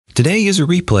Today is a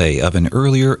replay of an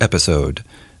earlier episode.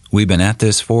 We've been at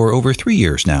this for over 3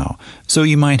 years now, so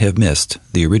you might have missed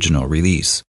the original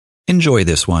release. Enjoy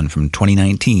this one from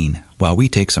 2019 while we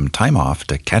take some time off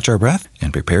to catch our breath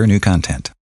and prepare new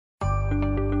content.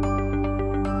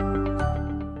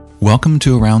 Welcome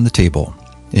to Around the Table,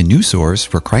 a new source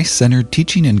for Christ-centered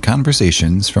teaching and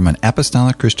conversations from an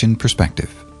apostolic Christian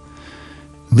perspective.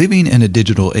 Living in a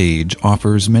digital age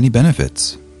offers many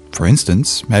benefits. For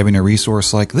instance, having a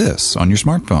resource like this on your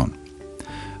smartphone.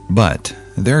 But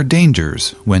there are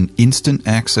dangers when instant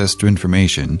access to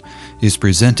information is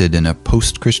presented in a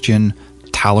post-Christian,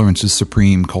 tolerance is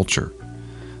supreme culture.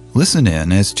 Listen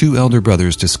in as two elder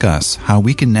brothers discuss how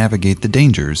we can navigate the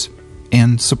dangers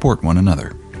and support one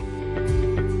another.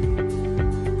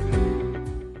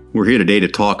 We're here today to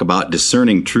talk about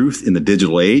discerning truth in the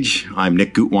digital age. I'm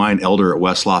Nick Gutwein, elder at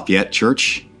West Lafayette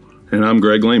Church. And I'm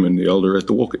Greg Lehman, the elder at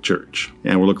the Wolcott Church.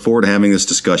 And we're looking forward to having this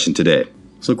discussion today.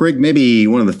 So, Greg, maybe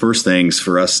one of the first things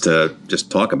for us to just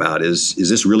talk about is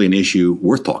this really an issue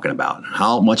worth talking about?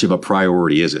 How much of a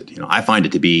priority is it? I find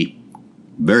it to be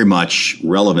very much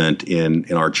relevant in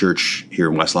our church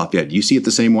here in West Lafayette. Do you see it the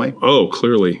same way? Oh,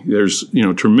 clearly. There's,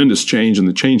 tremendous change, and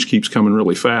the change keeps coming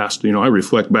really fast. I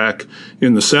reflect back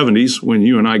in the 70s when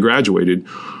you and I graduated,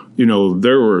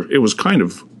 it was kind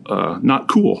of not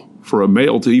cool for a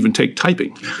male to even take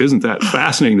typing. Isn't that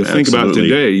fascinating to think about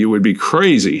today? You would be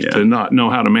crazy to not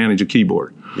know how to manage a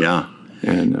keyboard. Yeah.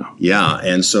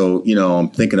 And so, I'm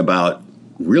thinking about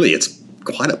really it's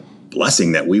quite a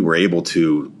blessing that we were able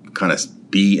to kind of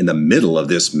be in the middle of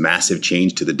this massive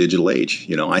change to the digital age.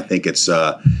 I think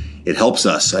it helps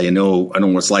us. I know what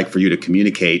it's like for you to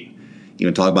communicate,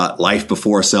 talk about life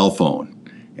before a cell phone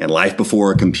and life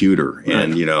before a computer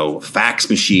and,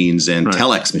 fax machines and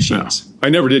telex machines. Yeah. I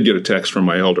never did get a text from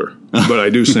my elder, but I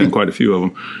do send quite a few of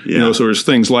them. So there's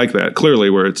things like that,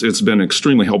 clearly, where it's been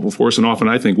extremely helpful for us. And often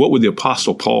I think, what would the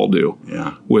Apostle Paul do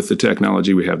with the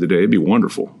technology we have today? It'd be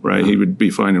wonderful, right? He would be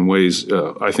finding ways,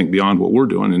 I think, beyond what we're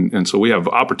doing. And so we have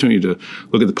opportunity to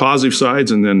look at the positive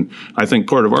sides. And then I think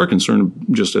part of our concern,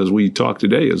 just as we talk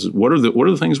today, is what are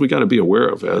the things we got to be aware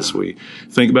of as we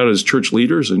think about it as church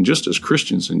leaders and just as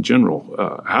Christians in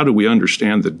general? How do we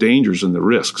understand the dangers and the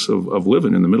risks of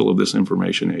living in the middle of this information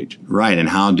age? Right. And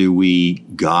how do we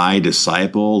guide,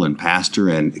 disciple, and pastor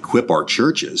and equip our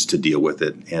churches to deal with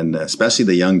it? And especially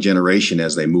the young generation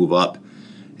as they move up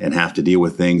and have to deal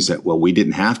with things that, we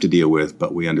didn't have to deal with,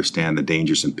 but we understand the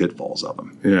dangers and pitfalls of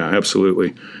them. Yeah,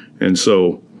 absolutely. And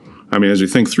so, as you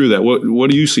think through that, what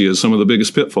do you see as some of the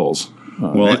biggest pitfalls?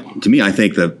 To me, I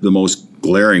think the most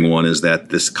glaring one is that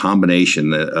this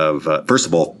combination of, first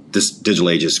of all, this digital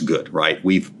age is good, right?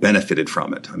 We've benefited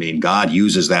from it. God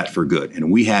uses that for good,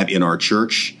 and we have in our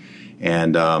church,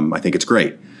 and I think it's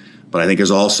great. But I think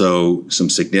there's also some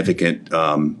significant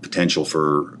potential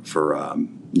for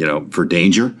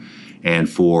danger and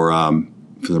for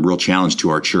the real challenge to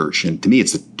our church. And to me,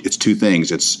 it's two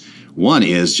things. One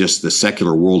is just the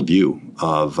secular worldview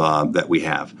of that we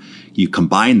have. You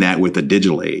combine that with the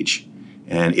digital age,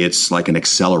 and it's like an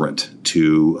accelerant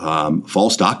to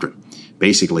false doctrine,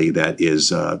 basically, that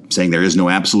is saying there is no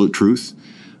absolute truth.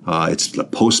 It's a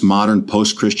postmodern,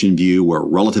 post-Christian view where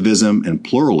relativism and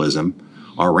pluralism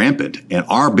are rampant, and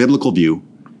our biblical view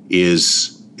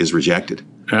is rejected.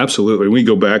 Absolutely. We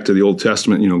go back to the Old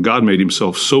Testament. God made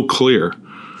himself so clear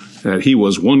that he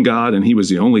was one God and he was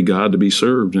the only God to be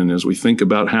served. And as we think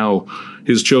about how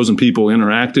his chosen people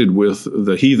interacted with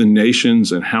the heathen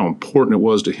nations and how important it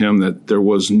was to him that there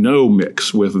was no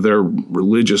mix with their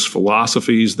religious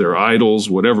philosophies, their idols,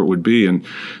 whatever it would be. And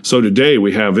so today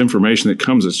we have information that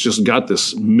comes that's just got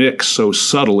this mix so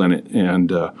subtle in it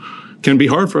and can be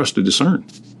hard for us to discern.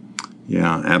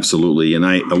 Yeah, absolutely. And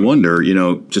I wonder,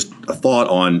 just a thought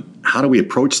on how do we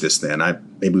approach this then?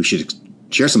 Maybe we should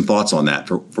share some thoughts on that.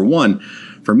 For one,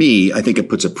 for me, I think it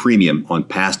puts a premium on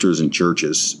pastors and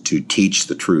churches to teach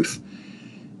the truth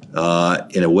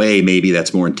in a way maybe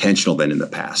that's more intentional than in the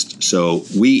past. So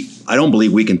I don't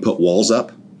believe we can put walls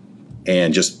up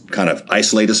and just kind of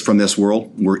isolate us from this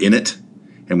world. We're in it,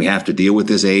 and we have to deal with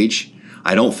this age.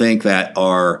 I don't think that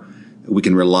we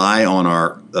can rely on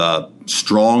our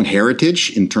strong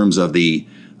heritage in terms of the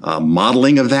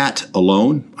modeling of that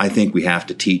alone. I think we have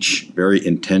to teach very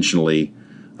intentionally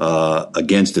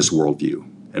against this worldview.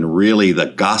 And really the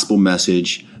gospel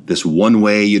message, this one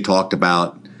way you talked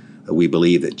about, we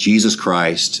believe that Jesus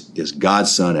Christ is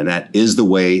God's Son, and that is the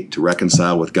way to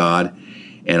reconcile with God.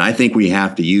 And I think we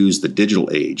have to use the digital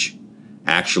age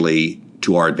actually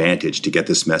to our advantage to get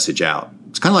this message out.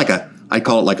 It's kind of like I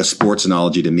call it like a sports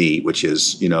analogy to me, which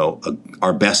is,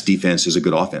 our best defense is a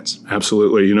good offense.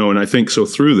 Absolutely. And I think so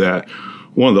through that,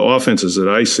 one of the offenses that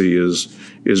I see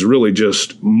is really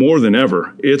just more than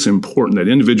ever, it's important that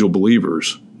individual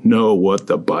believers know what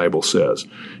the Bible says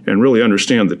and really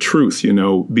understand the truth,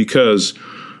 because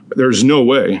there's no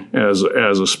way as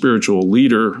a spiritual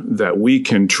leader that we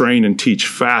can train and teach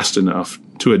fast enough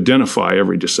to identify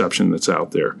every deception that's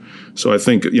out there. So I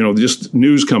think, just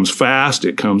news comes fast.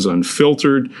 It comes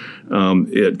unfiltered.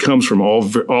 It comes from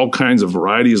all kinds of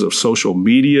varieties of social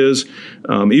medias.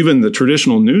 Even the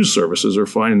traditional news services are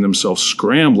finding themselves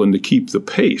scrambling to keep the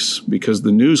pace because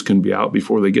the news can be out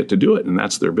before they get to do it, and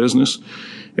that's their business.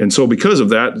 And so because of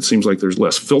that, it seems like there's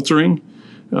less filtering,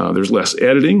 there's less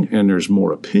editing, and there's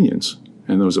more opinions.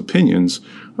 And those opinions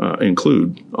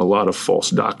include a lot of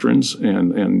false doctrines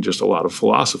and just a lot of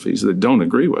philosophies that don't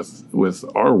agree with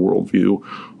our worldview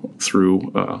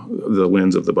through the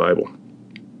lens of the Bible.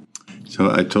 So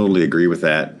I totally agree with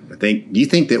that. Do you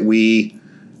think that we,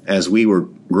 as we were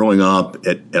growing up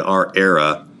at our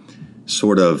era,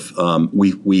 sort of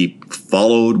we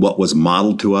followed what was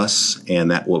modeled to us,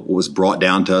 and that what was brought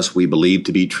down to us we believed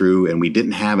to be true, and we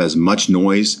didn't have as much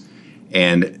noise,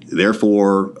 and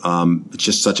therefore it's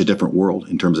just such a different world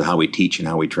in terms of how we teach and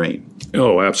how we train.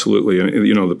 Oh, absolutely.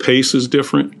 The pace is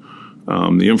different.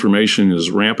 The information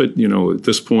is rampant. At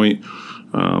this point,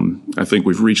 I think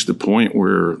we've reached the point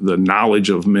where the knowledge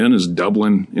of men is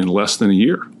doubling in less than a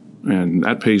year, and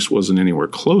that pace wasn't anywhere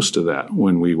close to that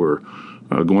when we were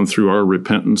going through our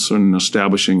repentance and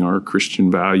establishing our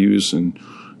Christian values and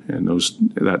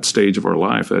that stage of our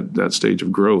life, that stage of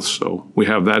growth. So we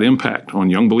have that impact on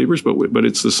young believers, but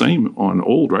it's the same on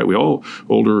old, right? We all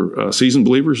older seasoned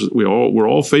believers. We're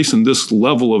all facing this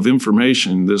level of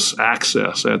information, this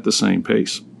access at the same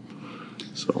pace.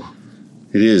 So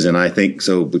it is, and I think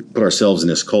so. We put ourselves in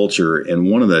this culture, and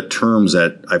one of the terms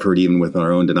that I've heard even with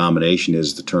our own denomination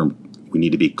is the term, we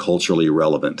need to be culturally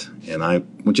relevant. And I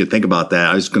want you to think about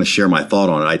that. I was going to share my thought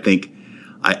on it. I think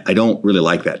I don't really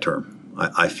like that term.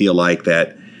 I feel like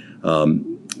that,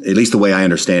 at least the way I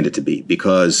understand it to be,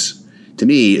 because to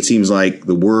me, it seems like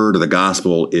the word or the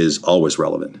gospel is always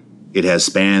relevant. It has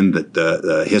spanned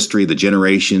the history, the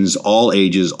generations, all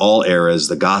ages, all eras.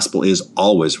 The gospel is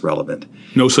always relevant.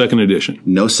 No second edition.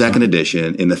 No second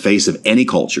edition in the face of any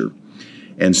culture.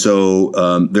 And so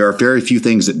there are very few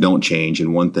things that don't change,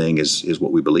 and one thing is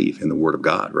what we believe in the Word of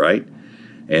God, right?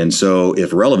 And so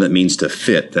if relevant means to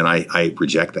fit, then I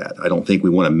reject that. I don't think we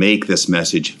want to make this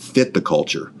message fit the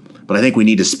culture, but I think we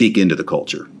need to speak into the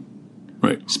culture.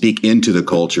 Right. Speak into the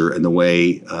culture and the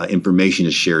way information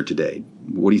is shared today.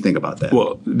 What do you think about that?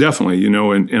 Well, definitely,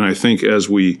 and I think as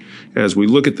we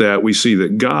look at that, we see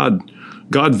that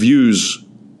God views,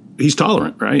 He's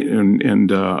tolerant, right?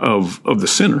 And of the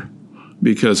sinner,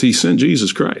 because He sent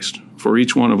Jesus Christ for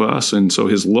each one of us. And so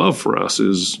His love for us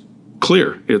is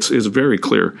clear. It's very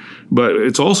clear. But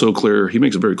it's also clear, He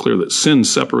makes it very clear that sin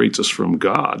separates us from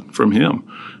God, from Him,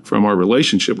 from our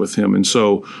relationship with Him. And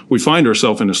so we find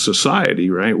ourselves in a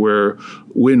society, right, where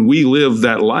when we live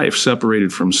that life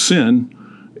separated from sin,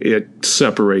 it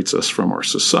separates us from our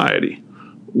society,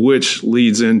 which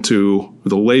leads into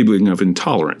the labeling of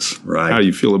intolerance. Right. How do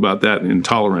you feel about that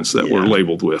intolerance that we're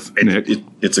labeled with, Nick?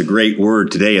 It's a great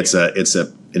word today. It's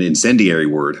an incendiary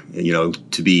word,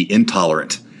 to be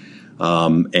intolerant.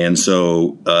 And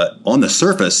so on the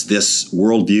surface, this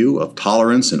worldview of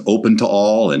tolerance and open to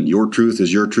all and your truth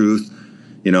is your truth,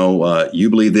 you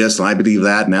believe this and I believe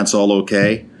that and that's all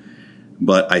okay.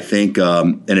 But I think,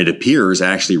 and it appears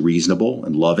actually reasonable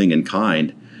and loving and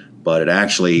kind, but it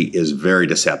actually is very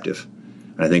deceptive.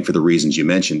 And I think for the reasons you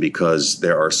mentioned, because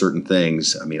there are certain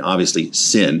things, obviously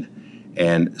sin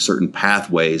and certain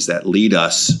pathways that lead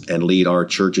us and lead our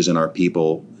churches and our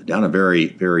people down a very,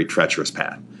 very treacherous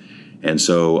path. And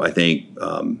so I think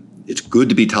it's good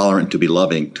to be tolerant, to be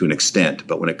loving to an extent,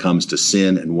 but when it comes to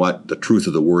sin and what the truth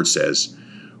of the word says,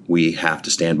 we have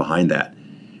to stand behind that.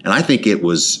 And I think it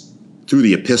was through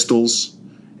the epistles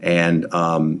and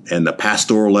the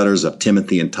pastoral letters of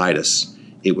Timothy and Titus,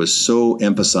 it was so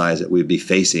emphasized that we'd be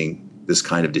facing this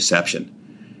kind of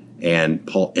deception. And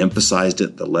Paul emphasized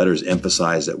it. The letters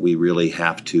emphasized that we really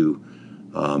have to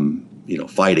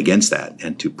fight against that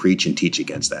and to preach and teach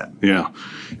against that. Yeah,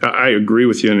 I agree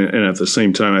with you. And at the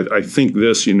same time, I think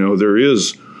this, there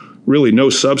is really no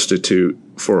substitute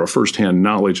for a firsthand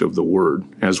knowledge of the Word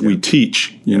as we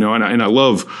teach, and I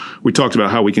love, we talked about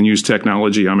how we can use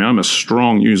technology. I'm a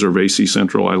strong user of AC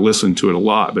Central. I listen to it a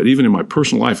lot, but even in my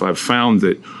personal life, I've found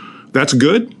that that's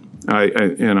good.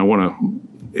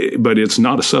 But it's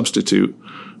not a substitute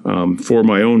For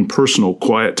my own personal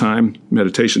quiet time,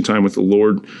 meditation time with the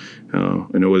Lord,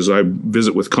 I know as I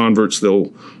visit with converts,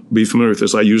 they'll be familiar with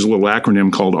this. I use a little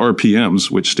acronym called RPMs,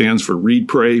 which stands for read,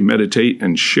 pray, meditate,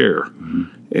 and share.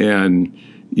 Mm-hmm. And,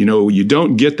 you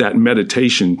don't get that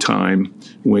meditation time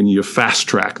when you fast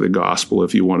track the gospel,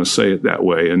 if you want to say it that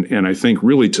way. And I think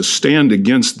really to stand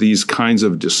against these kinds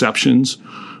of deceptions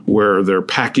where they're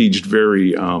packaged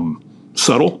very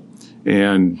subtle,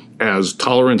 and as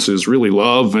tolerance is really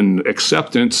love and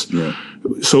acceptance,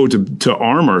 so to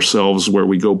arm ourselves, where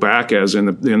we go back, as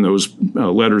in those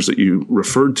letters that you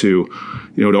referred to,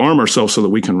 to arm ourselves so that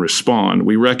we can respond.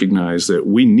 We recognize that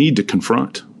we need to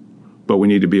confront, but we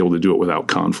need to be able to do it without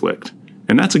conflict.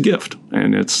 And that's a gift.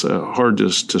 And it's hard to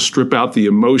strip out the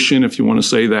emotion, if you want to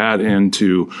say that, and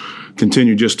to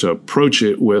continue just to approach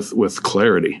it with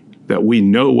clarity, that we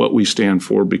know what we stand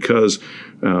for, because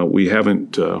we've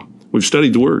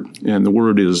studied the Word, and the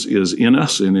Word is in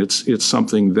us, and it's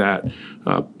something that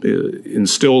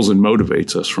instills and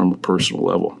motivates us from a personal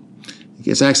level.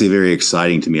 It's actually very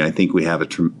exciting to me. I think we have a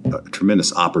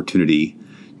tremendous opportunity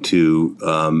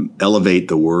to elevate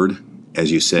the Word, as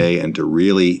you say, and to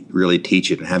really, really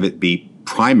teach it and have it be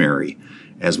primary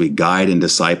as we guide and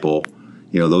disciple,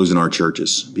 those in our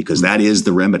churches, because that is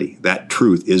the remedy. That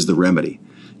truth is the remedy.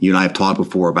 You and I have talked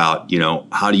before about,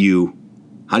 how do you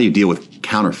deal with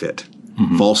counterfeit,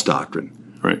 false doctrine?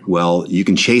 Right. Well, you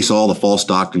can chase all the false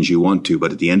doctrines you want to,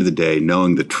 but at the end of the day,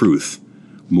 knowing the truth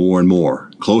more and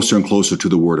more, closer and closer to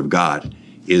the Word of God,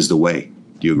 is the way.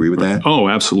 Do you agree with that? Oh,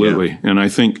 absolutely. Yeah. And I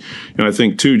think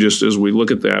too, just as we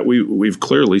look at that, we've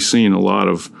clearly seen a lot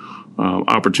of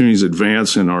opportunities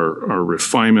advance in our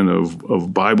refinement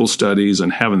of Bible studies,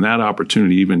 and having that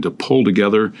opportunity even to pull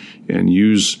together and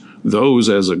use those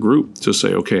as a group to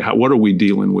say, okay, what are we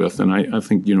dealing with? And I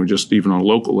think, just even on a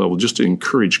local level, just to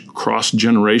encourage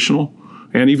cross-generational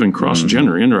and even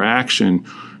cross-gender interaction,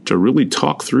 to really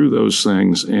talk through those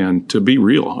things and to be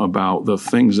real about the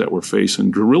things that we're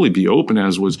facing, to really be open,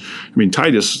 as was,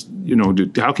 Titus,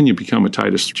 how can you become a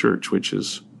Titus church, which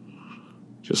is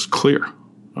just clear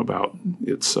about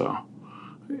its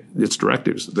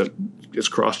directives, that it's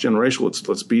cross-generational.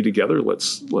 Let's be together.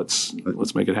 Let's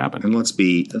make it happen. And let's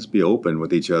be open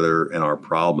with each other and our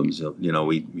problems.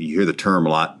 We hear the term a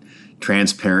lot,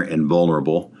 transparent and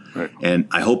vulnerable. Right. And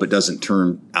I hope it doesn't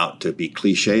turn out to be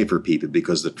cliche for people,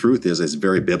 because the truth is it's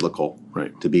very biblical,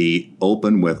 right, to be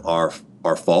open with our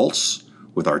faults,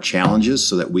 with our challenges,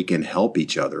 so that we can help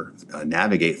each other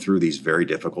navigate through these very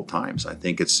difficult times. I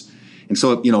think and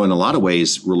so, in a lot of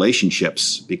ways,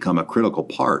 relationships become a critical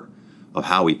part of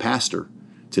how we pastor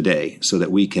today, so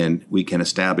that we can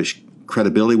establish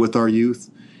credibility with our youth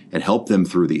and help them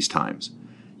through these times.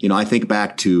 I think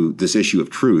back to this issue of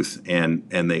truth and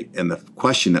the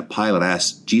question that Pilate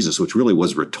asked Jesus, which really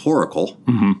was rhetorical,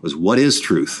 was, what is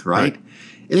truth, right? And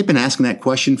they've been asking that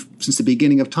question since the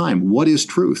beginning of time. What is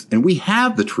truth? And we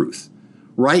have the truth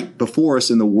right before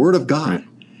us in the Word of God. Right.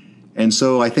 And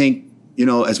so I think,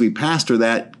 as we pastor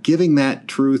that, giving that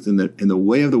truth in the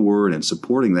way of the Word and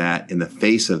supporting that in the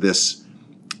face of this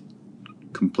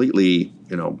completely,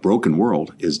 broken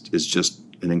world is just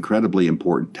an incredibly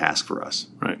important task for us.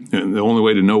 Right. And the only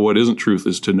way to know what isn't truth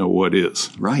is to know what is.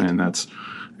 Right.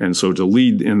 And so to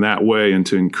lead in that way and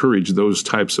to encourage those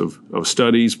types of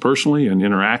studies personally and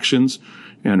interactions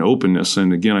and openness.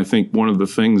 And again, I think one of the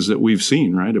things that we've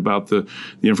seen, right, about the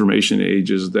information age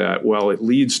is that while it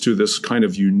leads to this kind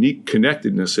of unique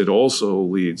connectedness, it also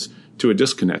leads to a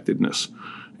disconnectedness.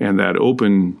 And that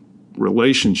open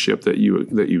relationship that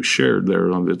you shared there,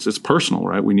 it's personal,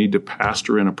 right? We need to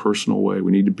pastor in a personal way.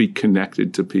 We need to be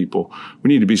connected to people. We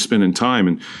need to be spending time.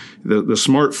 And the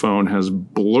smartphone has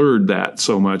blurred that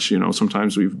so much.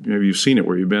 Sometimes maybe you've seen it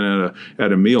where you've been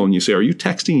at a meal and you say, "Are you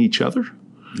texting each other?"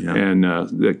 Yeah.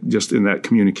 And just in that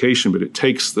communication, but it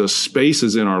takes the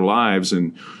spaces in our lives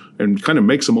and kind of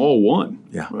makes them all one.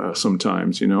 Yeah.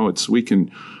 Sometimes,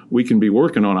 we can be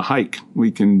working on a hike.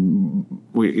 We can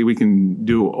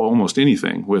do almost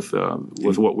anything with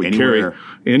what we carry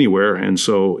anywhere. And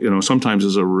so, sometimes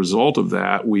as a result of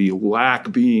that, we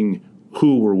lack being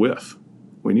who we're with.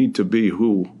 We need to be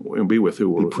with who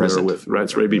we're with, right?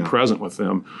 So be present with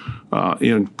them,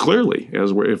 and clearly,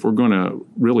 if we're going to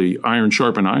really iron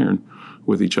sharpen iron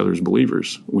with each other's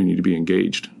believers, we need to be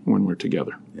engaged when we're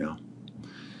together. Yeah.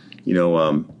 I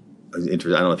don't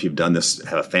know if you've done this,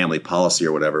 have a family policy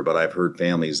or whatever, but I've heard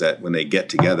families that when they get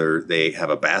together, they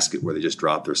have a basket where they just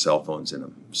drop their cell phones in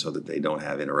them so that they don't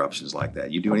have interruptions like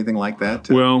that. You do anything like that?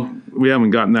 Well, we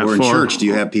haven't gotten that far. Or in church, do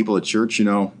you have people at church,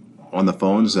 on the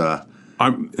phones?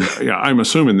 I'm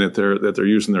assuming that they're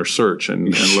using their search and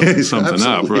looking something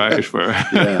up,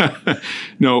 right?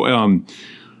 No,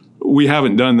 we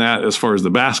haven't done that as far as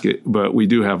the basket, but we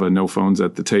do have a no phones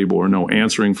at the table or no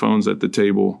answering phones at the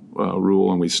table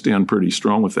rule, and we stand pretty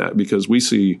strong with that because we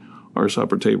see our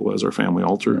supper table as our family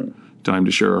altar, time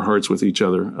to share our hearts with each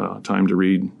other, time to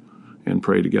read and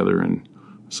pray together, and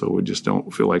so we just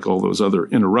don't feel like all those other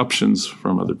interruptions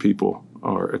from other people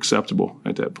are acceptable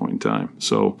at that point in time.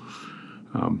 So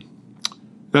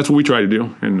that's what we try to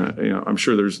do, and I'm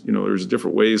sure there's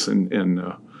different ways,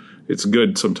 and it's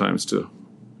good sometimes to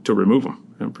remove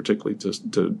them, and particularly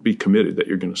to be committed that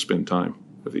you're going to spend time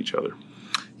with each other.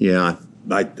 Yeah,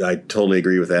 I totally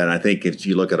agree with that. And I think if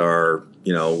you look at our,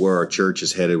 where our church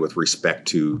is headed with respect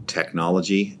to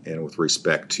technology and with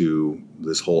respect to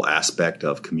this whole aspect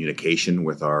of communication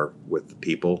with the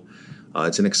people,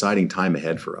 it's an exciting time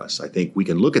ahead for us. I think we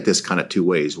can look at this kind of two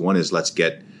ways. One is let's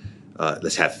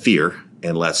have fear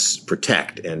and let's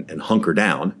protect and hunker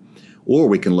down. Or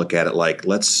we can look at it like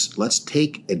let's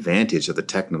take advantage of the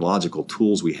technological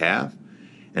tools we have,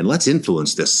 and let's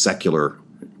influence this secular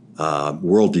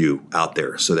worldview out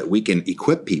there so that we can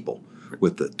equip people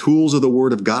with the tools of the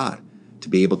Word of God to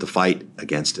be able to fight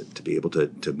against it, to be able to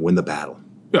win the battle.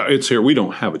 Yeah, it's here. We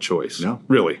don't have a choice. No,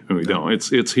 really, we don't.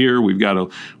 It's here. We've got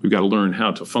to learn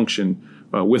how to function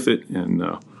with it, and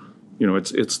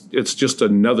it's just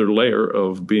another layer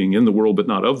of being in the world but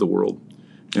not of the world.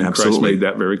 And Absolutely. Christ made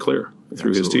that very clear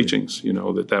through his teachings,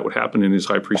 that would happen in his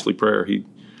high priestly prayer.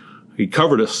 He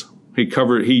covered us.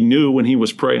 He knew when he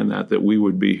was praying that we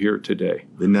would be here today.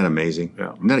 Isn't that amazing?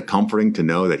 Yeah. Isn't that comforting to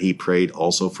know that he prayed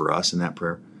also for us in that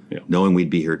prayer? Yeah. Knowing we'd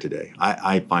be here today.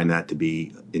 I find that to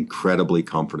be incredibly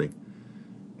comforting.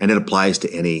 And it applies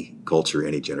to any culture,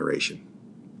 any generation,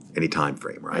 any time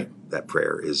frame, right? That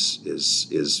prayer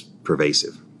is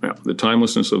pervasive. Yeah, the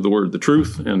timelessness of the word, the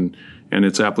truth, and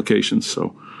its applications.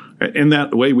 So, in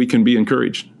that way, we can be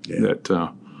encouraged. Yeah.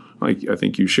 That, like I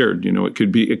think you shared,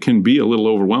 it can be a little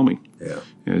overwhelming. Yeah.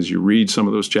 As you read some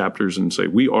of those chapters and say,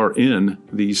 we are in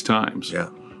these times. Yeah.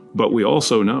 But we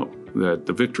also know that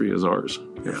the victory is ours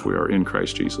if we are in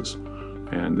Christ Jesus,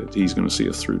 and that He's going to see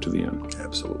us through to the end.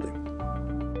 Absolutely.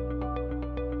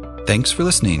 Thanks for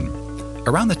listening.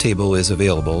 Around the Table is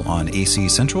available on AC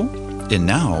Central, and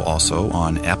now also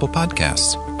on Apple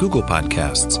Podcasts, Google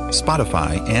Podcasts,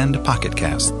 Spotify, and Pocket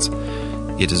Casts.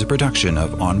 It is a production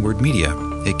of Onward Media,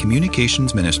 a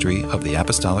communications ministry of the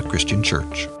Apostolic Christian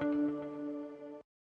Church.